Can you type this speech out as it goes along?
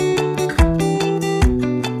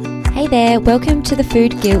there, welcome to the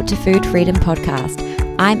Food Guilt to Food Freedom podcast.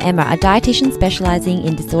 I'm Emma, a dietitian specialising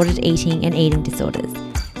in disordered eating and eating disorders.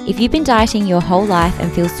 If you've been dieting your whole life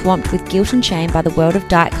and feel swamped with guilt and shame by the world of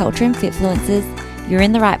diet culture and fitfluencers, you're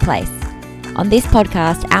in the right place. On this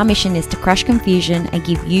podcast, our mission is to crush confusion and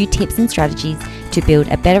give you tips and strategies to build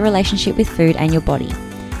a better relationship with food and your body.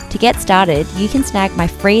 To get started, you can snag my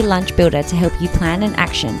free lunch builder to help you plan and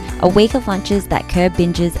action a week of lunches that curb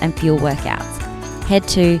binges and fuel workouts. Head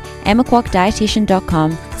to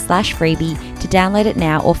emmaquokdietitian.com/freebie to download it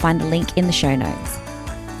now or find the link in the show notes.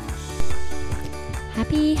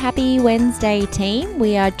 Happy Wednesday, team.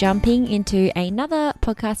 We are jumping into another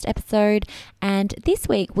podcast episode, and this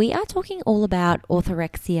week we are talking all about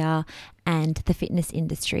orthorexia and the fitness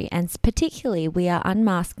industry, and particularly we are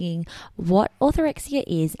unmasking what orthorexia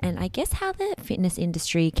is and I guess how the fitness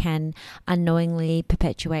industry can unknowingly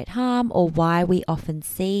perpetuate harm, or why we often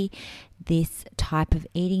see this type of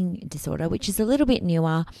eating disorder, which is a little bit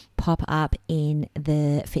newer, pop up in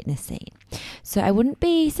the fitness scene. So I wouldn't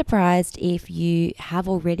be surprised if you have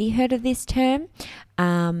already heard of this term,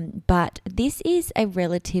 but this is a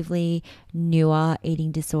relatively newer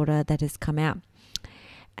eating disorder that has come out.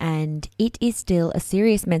 And it is still a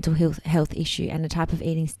serious mental health issue and a type of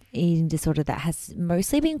eating disorder that has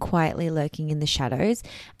mostly been quietly lurking in the shadows,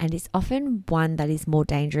 and is often one that is more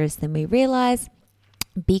dangerous than we realize,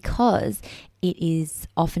 because it is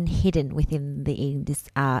often hidden within the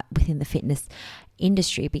within the fitness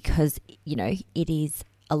industry, because it is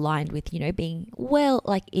aligned with being well,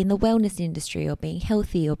 like in the wellness industry, or being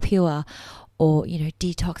healthy or pure, or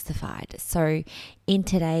detoxified. So in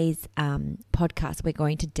today's podcast, we're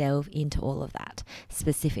going to delve into all of that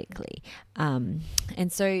specifically, and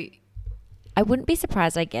so I wouldn't be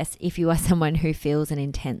surprised, I guess, if you are someone who feels an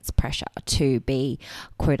intense pressure to be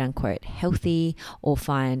quote unquote healthy or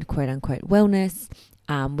find quote unquote wellness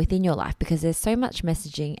within your life, because there's so much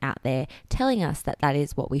messaging out there telling us that that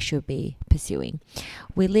is what we should be pursuing.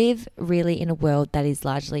 We live really in a world that is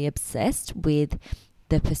largely obsessed with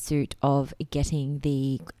the pursuit of getting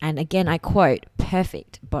and again I quote,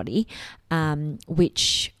 perfect body,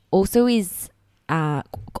 which also is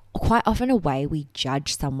quite often a way we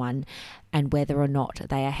judge someone and whether or not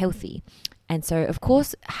they are healthy. And so, of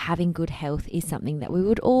course, having good health is something that we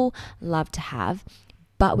would all love to have,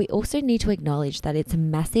 but we also need to acknowledge that it's a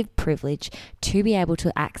massive privilege to be able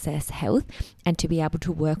to access health and to be able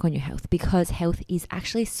to work on your health, because health is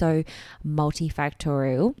actually so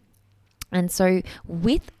multifactorial. And so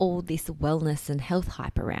with all this wellness and health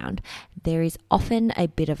hype around, there is often a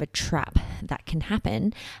bit of a trap that can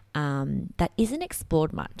happen that isn't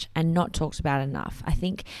explored much and not talked about enough. I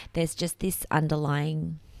think there's just this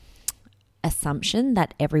underlying assumption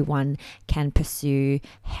that everyone can pursue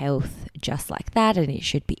health just like that, and it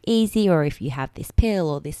should be easy, or if you have this pill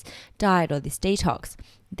or this diet or this detox,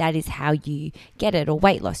 that is how you get it, or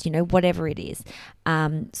weight loss, whatever it is.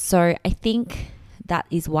 So I think that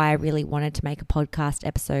is why I really wanted to make a podcast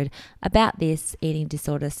episode about this eating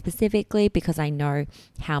disorder specifically, because I know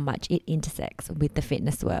how much it intersects with the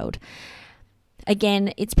fitness world.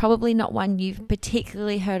 Again, it's probably not one you've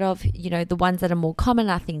particularly heard of. The ones that are more common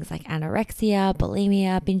are things like anorexia,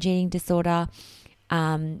 bulimia, binge eating disorder.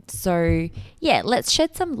 So let's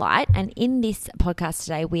shed some light. And in this podcast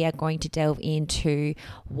today, we are going to delve into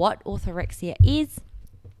what orthorexia is,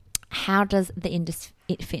 how does the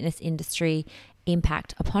fitness industry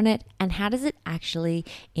impact upon it, and how does it actually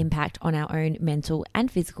impact on our own mental and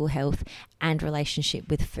physical health and relationship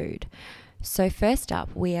with food. So first up,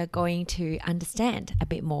 we are going to understand a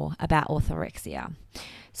bit more about orthorexia.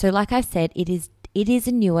 So like I've said, it is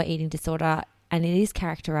a newer eating disorder, and it is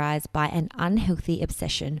characterized by an unhealthy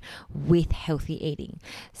obsession with healthy eating.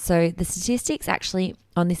 So the statistics actually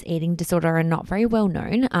on this eating disorder are not very well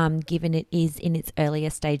known, given it is in its earlier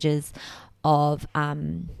stages of our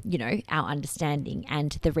understanding,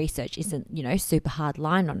 and the research isn't super hard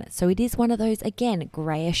line on it. So it is one of those, again,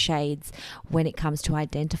 grayer shades when it comes to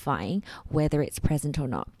identifying whether it's present or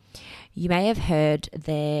not. You may have heard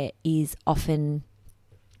there is often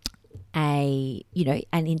an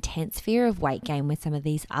intense fear of weight gain with some of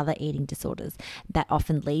these other eating disorders that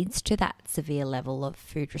often leads to that severe level of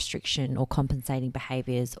food restriction or compensating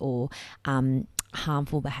behaviors or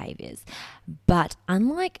harmful behaviors. But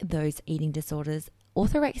unlike those eating disorders,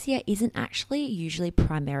 orthorexia isn't actually usually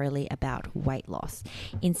primarily about weight loss.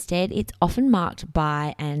 Instead, it's often marked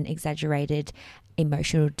by an exaggerated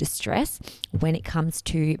emotional distress when it comes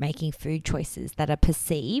to making food choices that are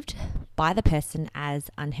perceived by the person as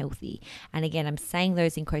unhealthy. And again, I'm saying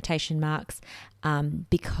those in quotation marks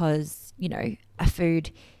because, a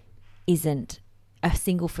food isn't a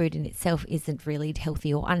single food in itself isn't really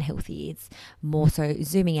healthy or unhealthy. It's more so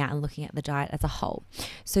zooming out and looking at the diet as a whole.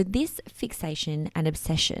 So this fixation and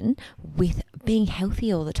obsession with being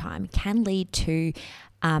healthy all the time can lead to,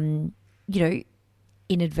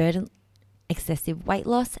 inadvertent excessive weight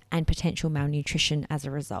loss and potential malnutrition as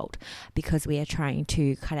a result, because we are trying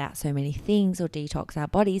to cut out so many things or detox our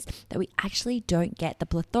bodies that we actually don't get the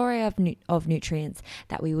plethora of nutrients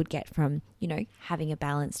that we would get from, having a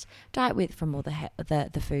balanced diet from all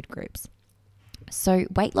the food groups. So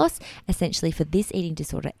weight loss essentially for this eating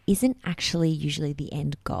disorder isn't actually usually the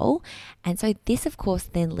end goal. And so this, of course,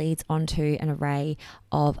 then leads on to an array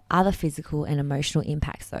of other physical and emotional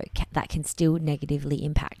impacts, though, that can still negatively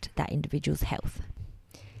impact that individual's health.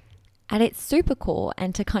 At its super core,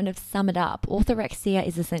 and to kind of sum it up, orthorexia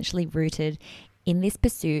is essentially rooted in this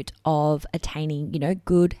pursuit of attaining,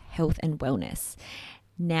 good health and wellness.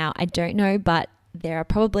 Now, I don't know, but there are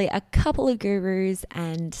probably a couple of gurus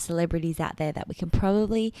and celebrities out there that we can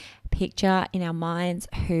probably picture in our minds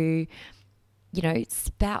who,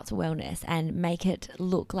 spout wellness and make it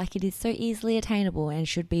look like it is so easily attainable and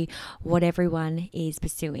should be what everyone is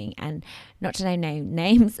pursuing. And not to name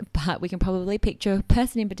names, but we can probably picture a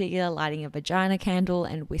person in particular lighting a vagina candle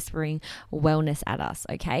and whispering wellness at us,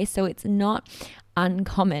 okay? So it's not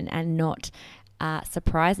uncommon and not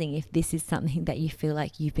surprising if this is something that you feel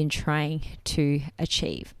like you've been trying to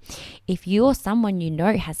achieve. If you or someone you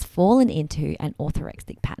know has fallen into an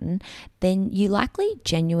orthorexic pattern, then you likely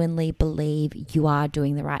genuinely believe you are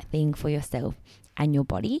doing the right thing for yourself and your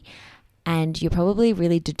body, and you're probably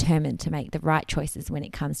really determined to make the right choices when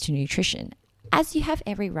it comes to nutrition, as you have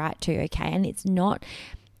every right to, okay? And it's not,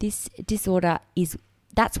 this disorder is,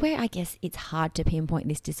 that's where I guess it's hard to pinpoint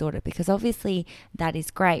this disorder, because obviously that is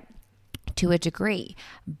great to a degree,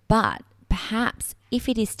 but perhaps if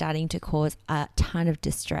it is starting to cause a ton of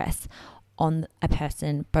distress on a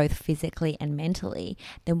person, both physically and mentally,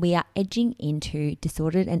 then we are edging into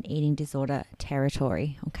disordered and eating disorder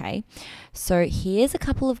territory, okay? So here's a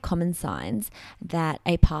couple of common signs that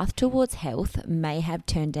a path towards health may have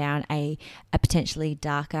turned down a potentially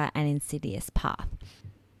darker and insidious path.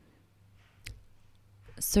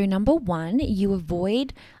 So number one, you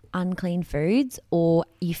avoid unclean foods, or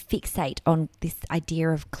you fixate on this idea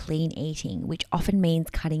of clean eating, which often means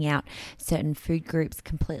cutting out certain food groups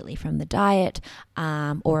completely from the diet,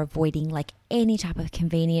 or avoiding like any type of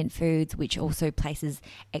convenient foods, which also places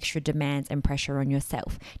extra demands and pressure on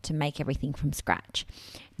yourself to make everything from scratch.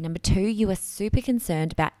 Number two, you are super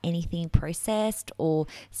concerned about anything processed, or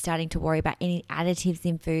starting to worry about any additives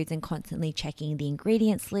in foods and constantly checking the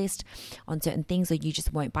ingredients list on certain things, or you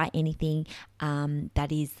just won't buy anything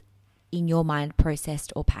that is in your mind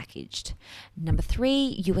processed or packaged. Number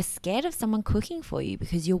three, you are scared of someone cooking for you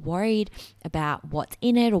because you're worried about what's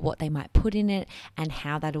in it or what they might put in it and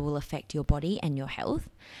how that will affect your body and your health.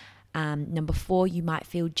 Number four, you might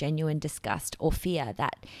feel genuine disgust or fear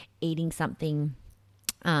that eating something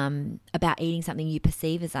you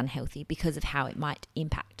perceive as unhealthy because of how it might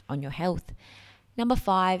impact on your health. Number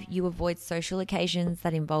five, you avoid social occasions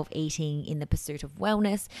that involve eating in the pursuit of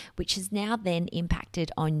wellness, which has now then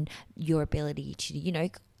impacted on your ability to,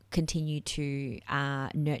 continue to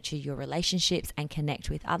nurture your relationships and connect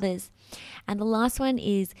with others. And the last one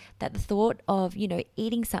is that the thought of,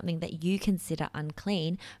 eating something that you consider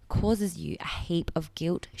unclean causes you a heap of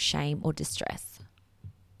guilt, shame, or distress.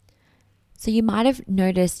 So you might have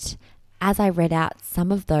noticed as I read out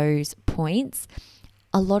some of those points,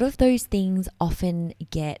 a lot of those things often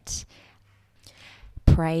get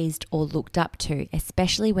praised or looked up to,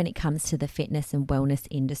 especially when it comes to the fitness and wellness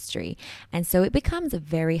industry. And so it becomes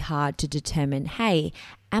very hard to determine, hey,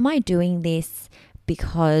 am I doing this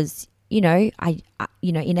because, in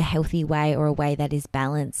a healthy way, or a way that is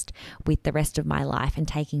balanced with the rest of my life and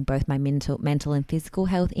taking both my mental and physical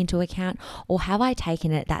health into account? Or have I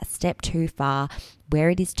taken it that step too far where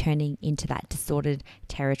it is turning into that disordered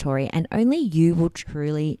territory? And only you will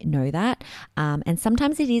truly know that. And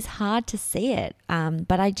sometimes it is hard to see it.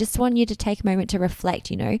 But I just want you to take a moment to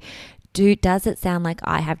reflect, does it sound like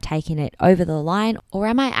I have taken it over the line, or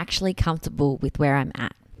am I actually comfortable with where I'm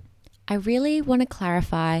at? I really want to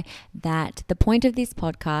clarify that the point of this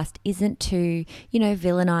podcast isn't to,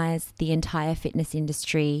 villainize the entire fitness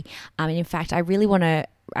industry. And in fact, I really want to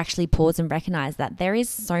actually pause and recognize that there is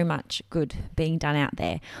so much good being done out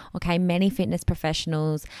there. Okay, many fitness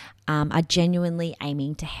professionals are genuinely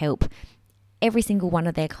aiming to help every single one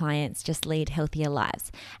of their clients just lead healthier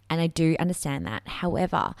lives. And I do understand that.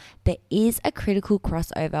 However, there is a critical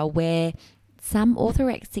crossover where some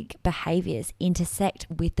orthorexic behaviors intersect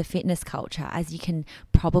with the fitness culture, as you can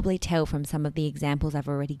probably tell from some of the examples I've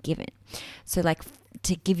already given. So like,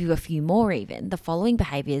 to give you a few more even, the following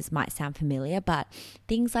behaviors might sound familiar, but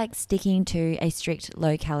things like sticking to a strict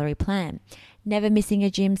low-calorie plan, never missing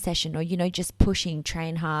a gym session, or, just pushing,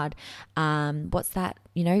 train hard. What's that?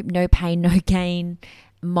 No pain, no gain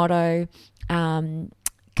motto.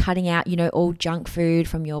 Cutting out, all junk food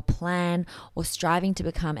from your plan, or striving to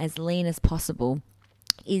become as lean as possible,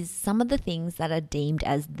 is some of the things that are deemed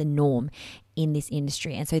as the norm in this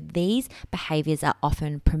industry. And so these behaviors are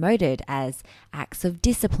often promoted as acts of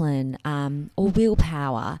discipline or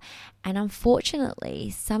willpower. And unfortunately,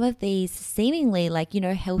 some of these seemingly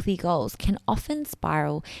healthy goals can often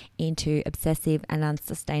spiral into obsessive and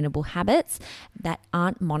unsustainable habits that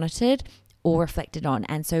aren't monitored or reflected on.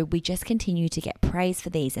 And so we just continue to get praise for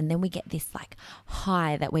these, and then we get this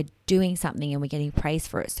high that we're doing something and we're getting praise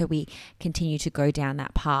for it. So we continue to go down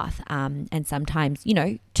that path, and sometimes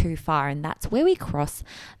too far, and that's where we cross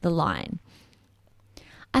the line.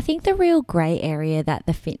 I think the real grey area that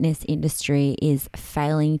the fitness industry is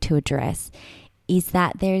failing to address is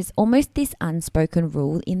that there's almost this unspoken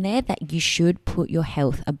rule in there that you should put your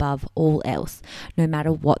health above all else, no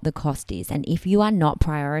matter what the cost is. And if you are not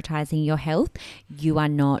prioritizing your health, you are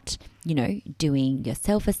not, doing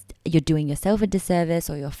yourself a disservice,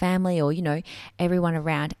 or your family, or, everyone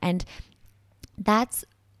around. And that's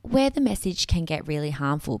where the message can get really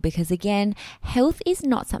harmful, because again, health is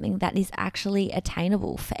not something that is actually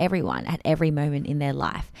attainable for everyone at every moment in their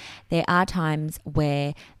life. There are times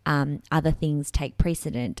where other things take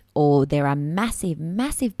precedent, or there are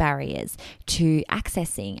massive barriers to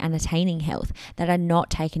accessing and attaining health that are not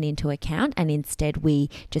taken into account, and instead we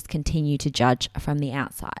just continue to judge from the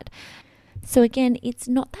outside. So again, it's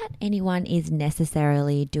not that anyone is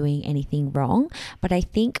necessarily doing anything wrong, but I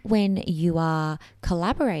think when you are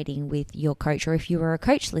collaborating with your coach, or if you are a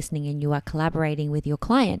coach listening and you are collaborating with your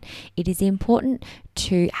client, it is important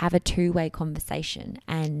to have a two-way conversation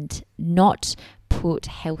and not put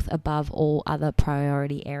health above all other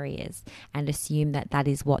priority areas and assume that that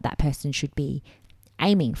is what that person should be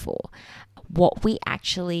aiming for. What we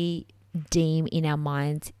actually deem in our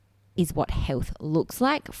minds is what health looks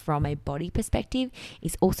like from a body perspective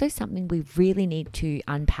is also something we really need to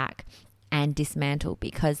unpack and dismantle,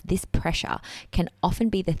 because this pressure can often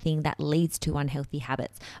be the thing that leads to unhealthy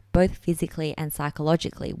habits, both physically and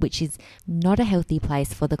psychologically, which is not a healthy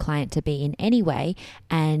place for the client to be in any way,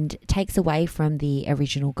 and takes away from the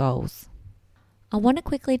original goals. I want to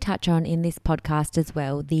quickly touch on in this podcast as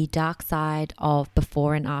well the dark side of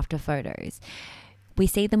before and after photos. We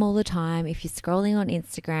see them all the time. If you're scrolling on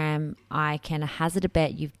Instagram, I can hazard a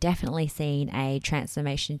bet you've definitely seen a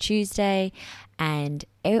Transformation Tuesday, and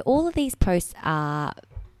all of these posts are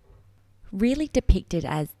really depicted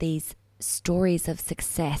as these stories of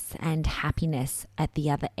success and happiness at the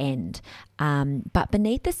other end. But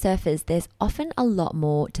beneath the surface, there's often a lot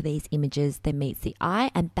more to these images than meets the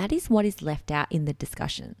eye, and that is what is left out in the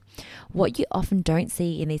discussion. What you often don't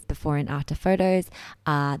see in these before and after photos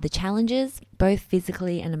are the challenges, both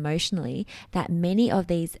physically and emotionally, that many of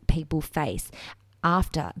these people face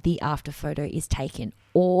after the after photo is taken,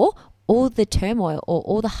 or all the turmoil or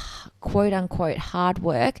all the quote unquote hard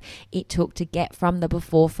work it took to get from the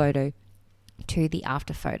before photo to the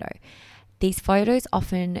after photo. These photos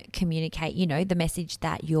often communicate, the message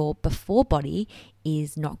that your before body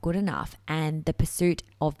is not good enough, and the pursuit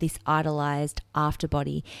of this idolized after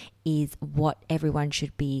body is what everyone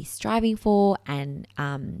should be striving for and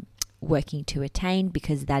working to attain,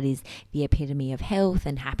 because that is the epitome of health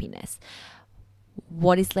and happiness.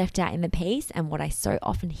 What is left out in the piece, and what I so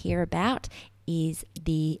often hear about, is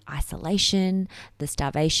the isolation, the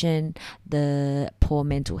starvation, the poor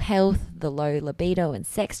mental health, the low libido and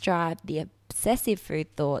sex drive, the obsessive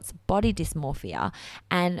food thoughts, body dysmorphia,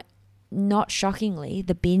 and not shockingly,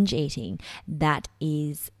 the binge eating that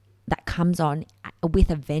comes on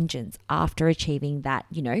with a vengeance after achieving that,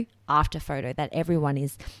 after photo that everyone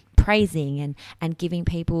is praising and giving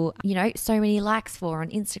people, so many likes for on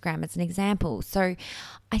Instagram as an example. So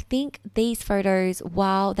I think these photos,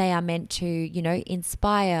 while they are meant to,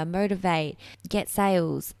 inspire, motivate, get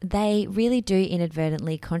sales, they really do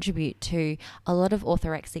inadvertently contribute to a lot of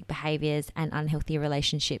orthorexic behaviors and unhealthy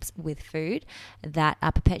relationships with food that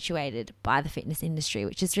are perpetuated by the fitness industry,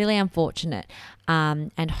 which is really unfortunate.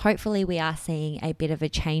 And hopefully we are seeing a bit of a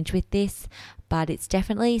change with this, but it's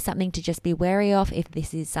definitely something to just be wary of if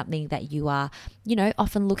this is something that you are,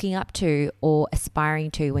 often looking up to or aspiring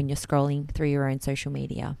to when you're scrolling through your own social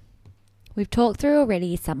media. We've talked through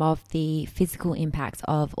already some of the physical impacts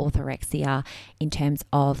of orthorexia in terms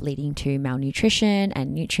of leading to malnutrition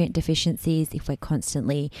and nutrient deficiencies if we're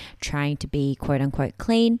constantly trying to be quote unquote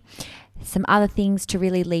clean. Some other things to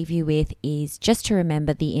really leave you with is just to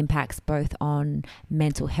remember the impacts both on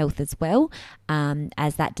mental health as well,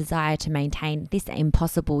 as that desire to maintain this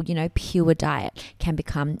impossible, pure diet can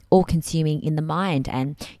become all-consuming in the mind,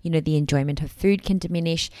 and, the enjoyment of food can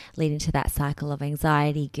diminish, leading to that cycle of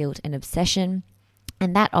anxiety, guilt, and obsession.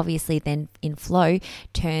 And that obviously then in flow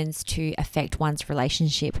turns to affect one's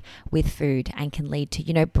relationship with food and can lead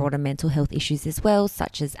to, broader mental health issues as well,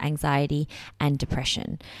 such as anxiety and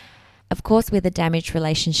depression. Of course, with a damaged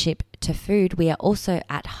relationship to food, we are also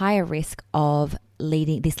at higher risk of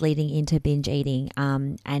leading into binge eating.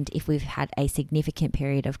 And if we've had a significant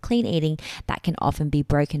period of clean eating, that can often be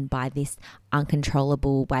broken by this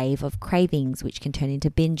uncontrollable wave of cravings, which can turn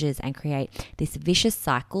into binges and create this vicious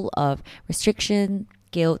cycle of restriction,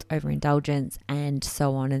 guilt, overindulgence, and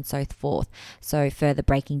so on and so forth. So further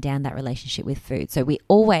breaking down that relationship with food. So we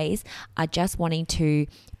always are just wanting to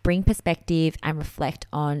bring perspective and reflect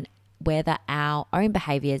on whether our own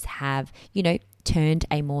behaviors have, turned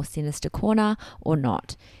a more sinister corner or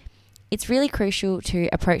not. It's really crucial to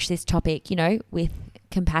approach this topic, with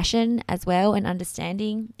compassion as well and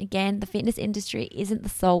understanding. Again, the fitness industry isn't the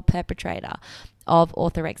sole perpetrator of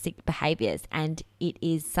orthorexic behaviors, and it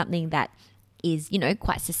is something that is,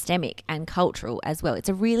 quite systemic and cultural as well. It's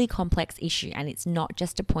a really complex issue, and it's not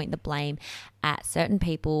just to point the blame at certain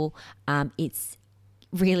people. It's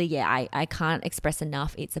really, I can't express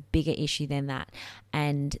enough. It's a bigger issue than that.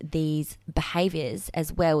 And these behaviors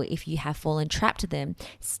as well, if you have fallen trapped to them,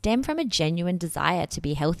 stem from a genuine desire to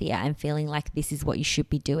be healthier and feeling like this is what you should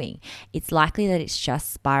be doing. It's likely that it's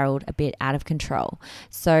just spiraled a bit out of control.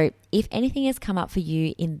 So if anything has come up for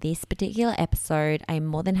you in this particular episode, I'm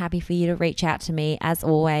more than happy for you to reach out to me as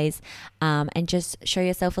always, and just show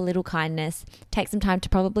yourself a little kindness. Take some time to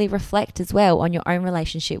probably reflect as well on your own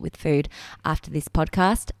relationship with food after this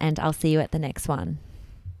podcast, and I'll see you at the next one.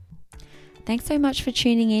 Thanks so much for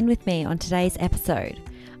tuning in with me on today's episode.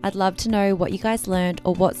 I'd love to know what you guys learned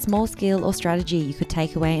or what small skill or strategy you could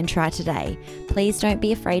take away and try today. Please don't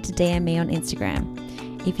be afraid to DM me on Instagram.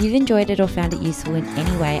 If you've enjoyed it or found it useful in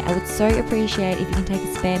any way, I would so appreciate if you can take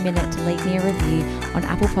a spare minute to leave me a review on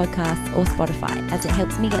Apple Podcasts or Spotify, as it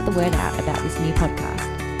helps me get the word out about this new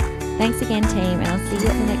podcast. Thanks again, team, and I'll see you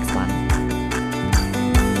at the next one.